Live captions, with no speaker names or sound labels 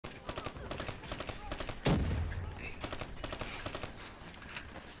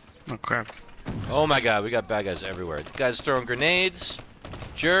Oh crap. Oh my god, we got bad guys everywhere. The guy's throwing grenades.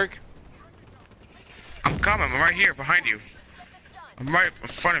 Jerk. I'm coming. I'm right here behind you. I'm right in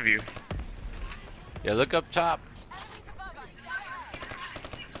front of you. Yeah, look up top.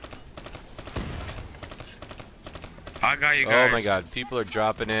 I got you guys. Oh my god, people are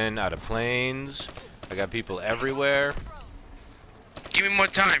dropping in out of planes. I got people everywhere. Give me more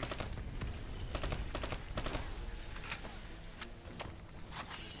time.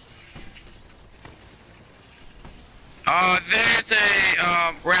 There's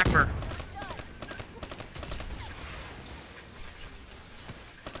a rapper.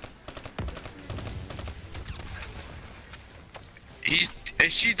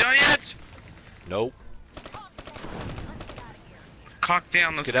 Is she done yet? Nope. Cock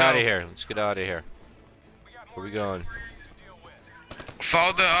down, let's Get go. out of here. Let's get out of here. Where we going?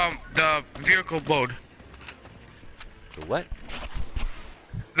 Follow the vehicle mode. The what?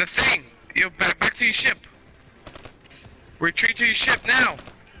 The thing. You back to your ship. Retreat to your ship now.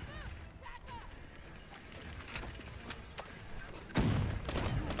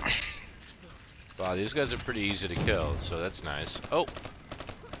 Wow, these guys are pretty easy to kill, so that's nice. Oh!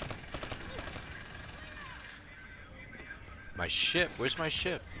 My ship. Where's my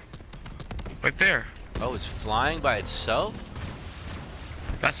ship? Right there. Oh, it's flying by itself?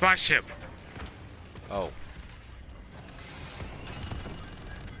 That's my ship. Oh.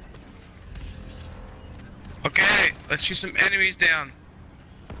 Okay, let's shoot some enemies down.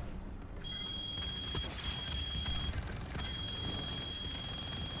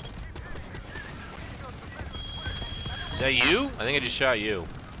 Is that you? I think I just shot you.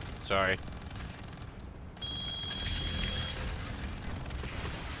 Sorry.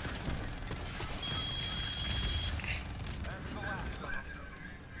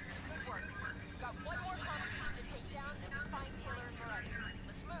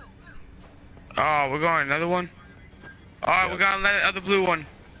 Oh, we're going another one? Alright, Yep. we got another other blue one.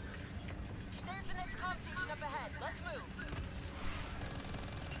 There's the next comm station up ahead. Let's move.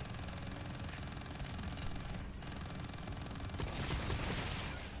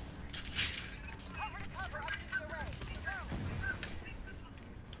 Cover to cover up to the array.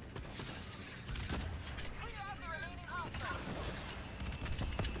 Clear out the remaining hostiles.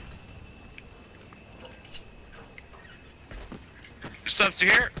 Subs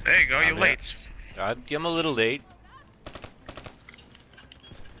here. There you go, I'm you're here. late. I'm a little late.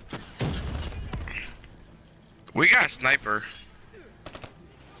 We got a sniper.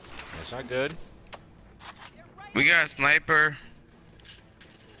 That's not good. We got a sniper.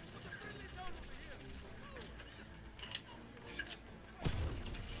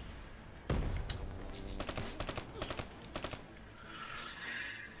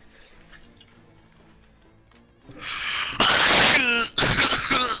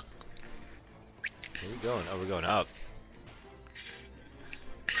 Where are we going? Oh, we're going up.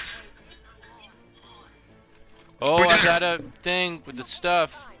 Oh, We're I there. got a thing with the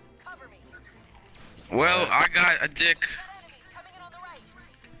stuff. Fine. Cover me. Well, I got a dick. Enemy coming in on the right.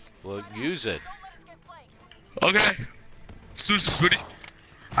 Well, use it. Don't let us get flanked. Okay. Susan, buddy.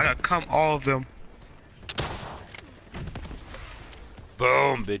 I got come all of them.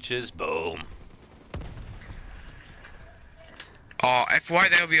 Boom, bitches. Boom. Oh, FY,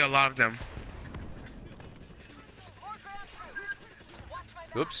 there'll be a lot of them.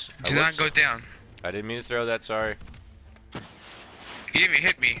 Whoops. Do not go down. I didn't mean to throw that, sorry. You didn't even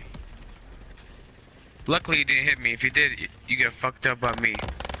hit me. Luckily, you didn't hit me. If you did, you get fucked up by me.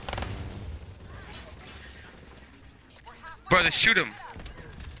 Brother, shoot him.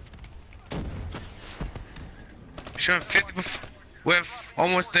 Shoot him 50 before. We're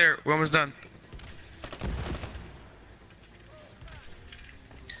almost there. We're almost done.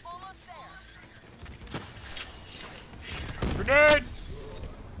 Almost there. Grenade!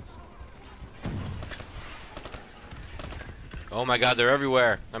 Oh my god, they're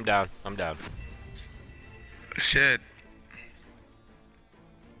everywhere. I'm down. I'm down. Shit.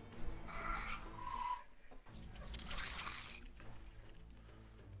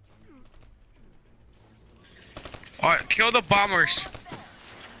 Alright, kill the bombers.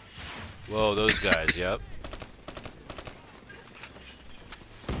 Whoa, those guys, yep.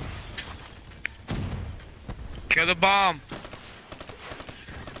 Kill the bomb.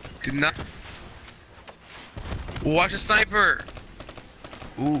 Do not. Watch the sniper.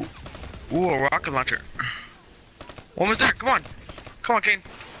 Ooh. Ooh, a rocket launcher. One was there. Come on. Come on, Kane.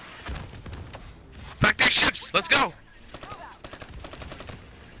 Back to your ships. Let's go.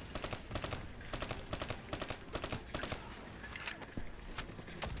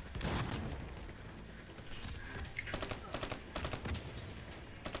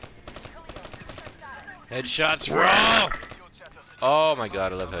 Headshots for all! Oh my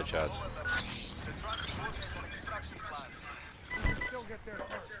god, I love headshots. Still get there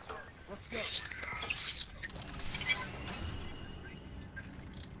first. Let's go.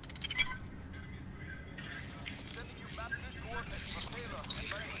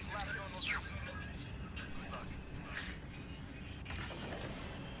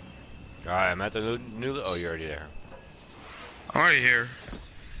 Alright, I'm at the new. Oh, you're already there. I'm already here.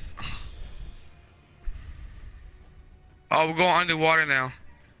 Oh, we're going underwater now.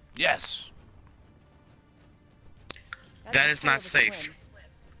 Yes! That is not safe.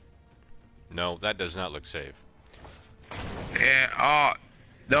 No, that does not look safe. Yeah, oh,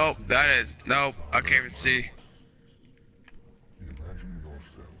 nope, that is, nope, I can't even see. Imagine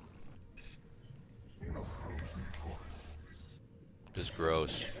yourself in a frozen forest. This is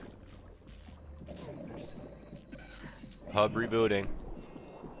gross. Hub rebooting.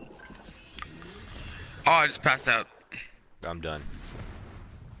 Oh, I just passed out. I'm done.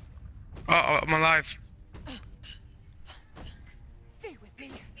 Oh, I'm alive. Stay with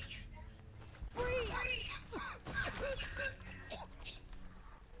me. Breathe.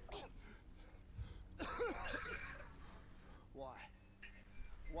 Why?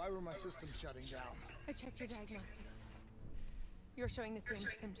 Why were my systems shutting down? I checked your diagnostics. You're showing the same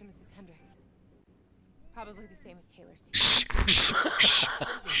symptoms as Hendrix. Probably the same as Taylor's team.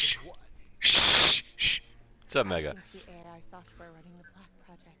 What? What's up, Mega? I think the AI software running the Black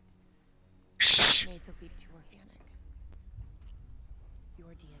Project made the leap too organic.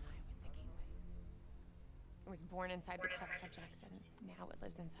 Your DNA was the gateway. It was born inside the test subjects, and now it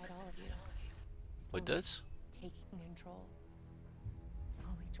lives inside all of you. What Slowly does? taking control.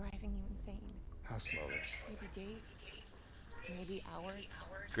 Slowly driving you insane. How slowly? Maybe days. Maybe hours.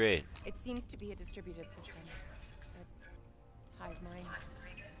 Great. It seems to be a distributed system. A hive mind,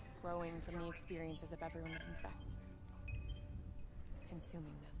 growing from the experiences of everyone it infects. Consuming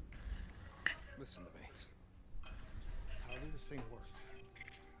them. Listen to me. However this thing works,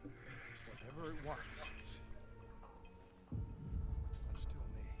 whatever it wants, I'm still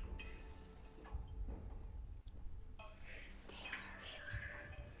me. Taylor.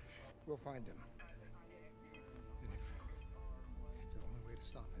 We'll find him. And if the only way to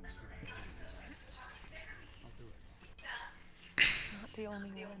stop him is to remove his hand, I'll do it. He's not the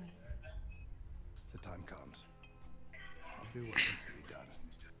only one. If the time comes, I'll do what needs to be done.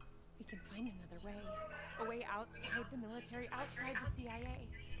 We can find another way. A way outside the military, outside the CIA.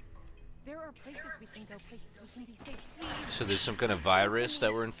 There are places we can go, places we can be safe. Please. So there's some kind of virus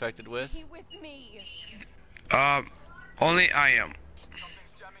that we're infected with? Stay with me. Only I am.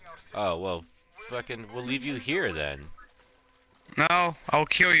 Oh, well, fucking, we'll leave you here then. No, I'll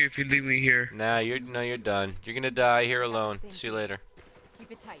kill you if you leave me here. Nah, you're done. You're gonna die here alone. See you later.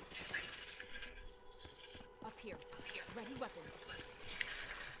 Keep it tight. Up here. Ready weapons.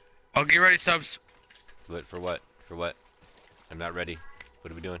 I'll get ready, subs. What, for what? For what? I'm not ready.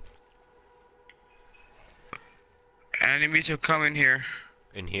 What are we doing? Enemies will come in here.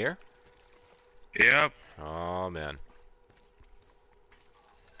 In here? Yep. Oh, man.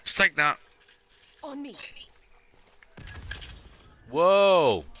 Psych now. On me.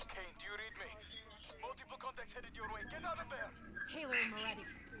 Whoa! Kane, do you read me? Multiple contacts headed your way. Get out of there! Taylor and Moretti.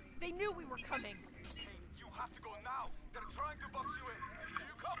 They knew we were coming. Kane, you have to go now. They're trying to box you in. Do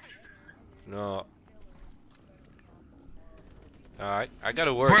you copy? No. Alright, I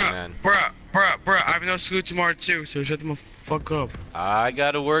gotta work, man. Bruh, I have no school tomorrow too, so shut the fuck up. I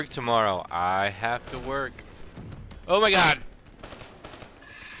gotta work tomorrow. I have to work. Oh my god!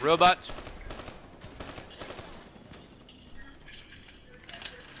 Robots!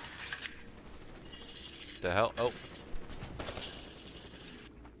 The hell? Oh.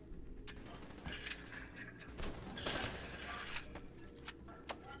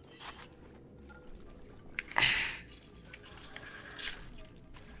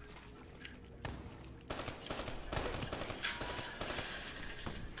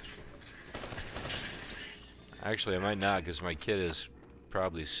 Actually, I might not, because my kid is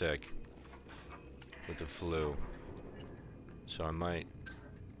probably sick with the flu. So I might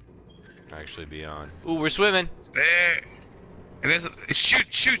actually be on. Ooh, we're swimming! There. And there's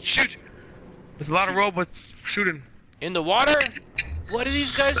shoot! There's a lot of robots shooting. In the water? What do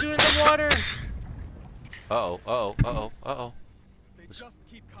these guys do in the water? Uh-oh, uh-oh, uh-oh, uh-oh. They just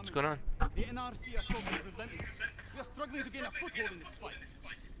keep coming. What's going on? The NRC assault is relentless. We are struggling to gain a foothold in this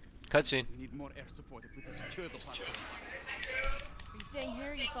fight. Cutscene. We need more air support if we to secure the platform. Are you staying here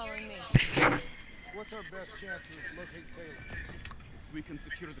or are you following me? What's our best chance to locate Taylor? If we can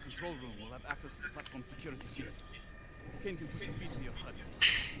secure the control room, we'll have access to the platform security key. Kane can push the feed to your HUD.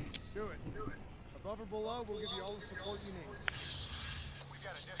 Do it. Above or below, we'll give you all the support you need. We've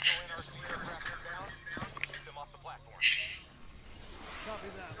got additional NRC aircraft inbound. Keep them off the platform. Copy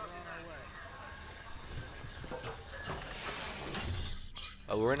that. We're on our way.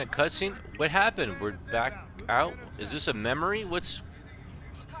 Oh, we're in a cutscene? What happened? We're back out? Is this a memory? What's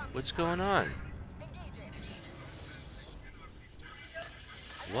going on?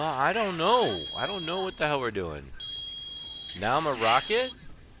 Well, I don't know. I don't know what the hell we're doing. Now I'm a rocket?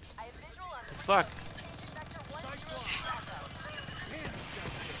 The fuck?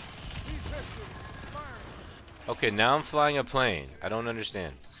 Okay, now I'm flying a plane. I don't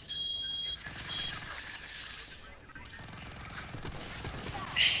understand.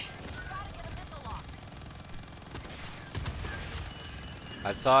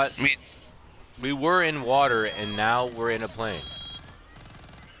 I thought we were in water and now we're in a plane.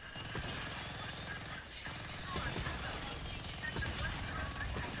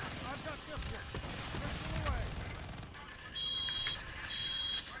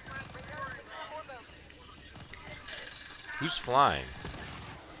 Who's flying?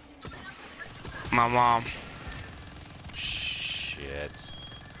 My mom. Shit.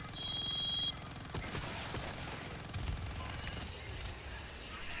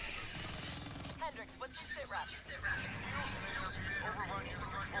 Hendricks, what's your sit rep? Overrun your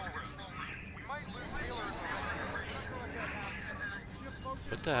control room. We might lose Taylor and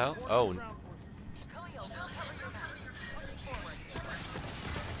What the hell? Oh. Khalil, go cover your mount. Push forward.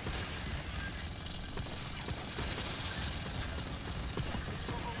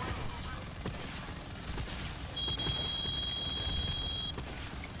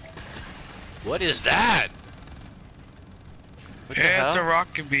 What is that? What the Yeah, it's a hell?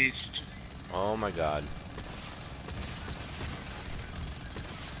 rocket beast. Oh my god.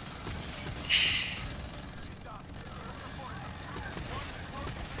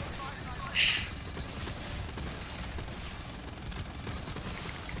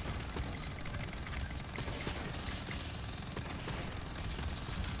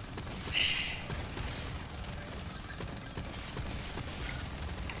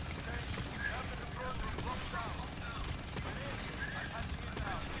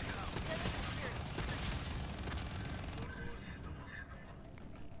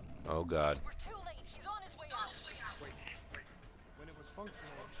 Oh god. We're too late. He's on his way out. Wait. When it was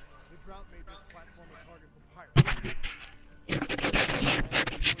functional, the drought made this platform a target for pirates.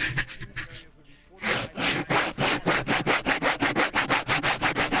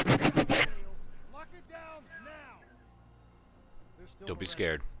 Lock it down now. Don't be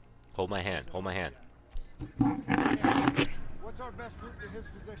scared. Hold my hand. Hold my hand. What's our best route to his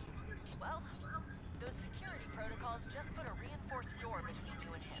position? Well, those security protocols just put a reinforced door between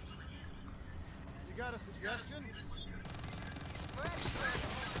you and him. You got a suggestion?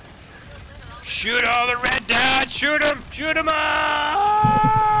 Shoot all the red dots! Shoot them! Shoot them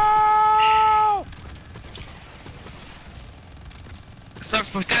all! Sucks,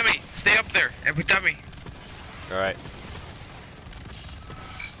 protect me. Stay up there and protect me. Alright.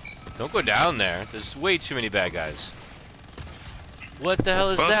 Don't go down there. There's way too many bad guys. What the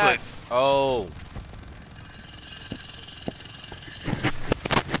hell is Well, that? like- Oh.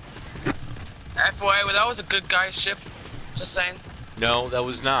 FYI, well, that was a good guy ship. Just saying. No, that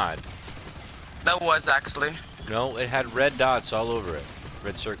was not. That was actually. No, it had red dots all over it.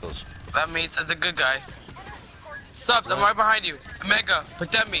 Red circles. That means it's a good guy. Subs, I'm right behind you. Mega,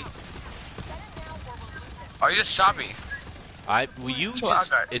 protect me. Oh, you just shot me. Will you Chill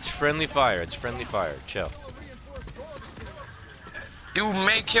just... out, guy. It's friendly fire. It's friendly fire. Chill. You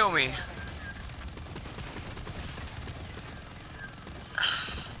may kill me.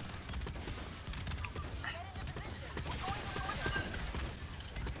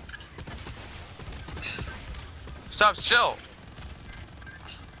 Subs, chill.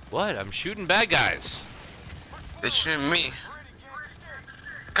 What? I'm shooting bad guys. They shooting me.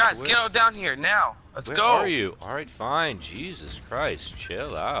 Guys, Where- get out down here now. Let's Where go. are you? Alright, fine. Jesus Christ.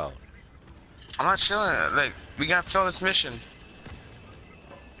 Chill out. I'm not chilling. Like, we gotta fill this mission.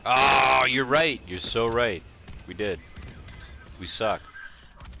 Oh, you're right. You're so right. We did. We suck.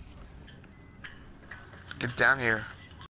 Get down here.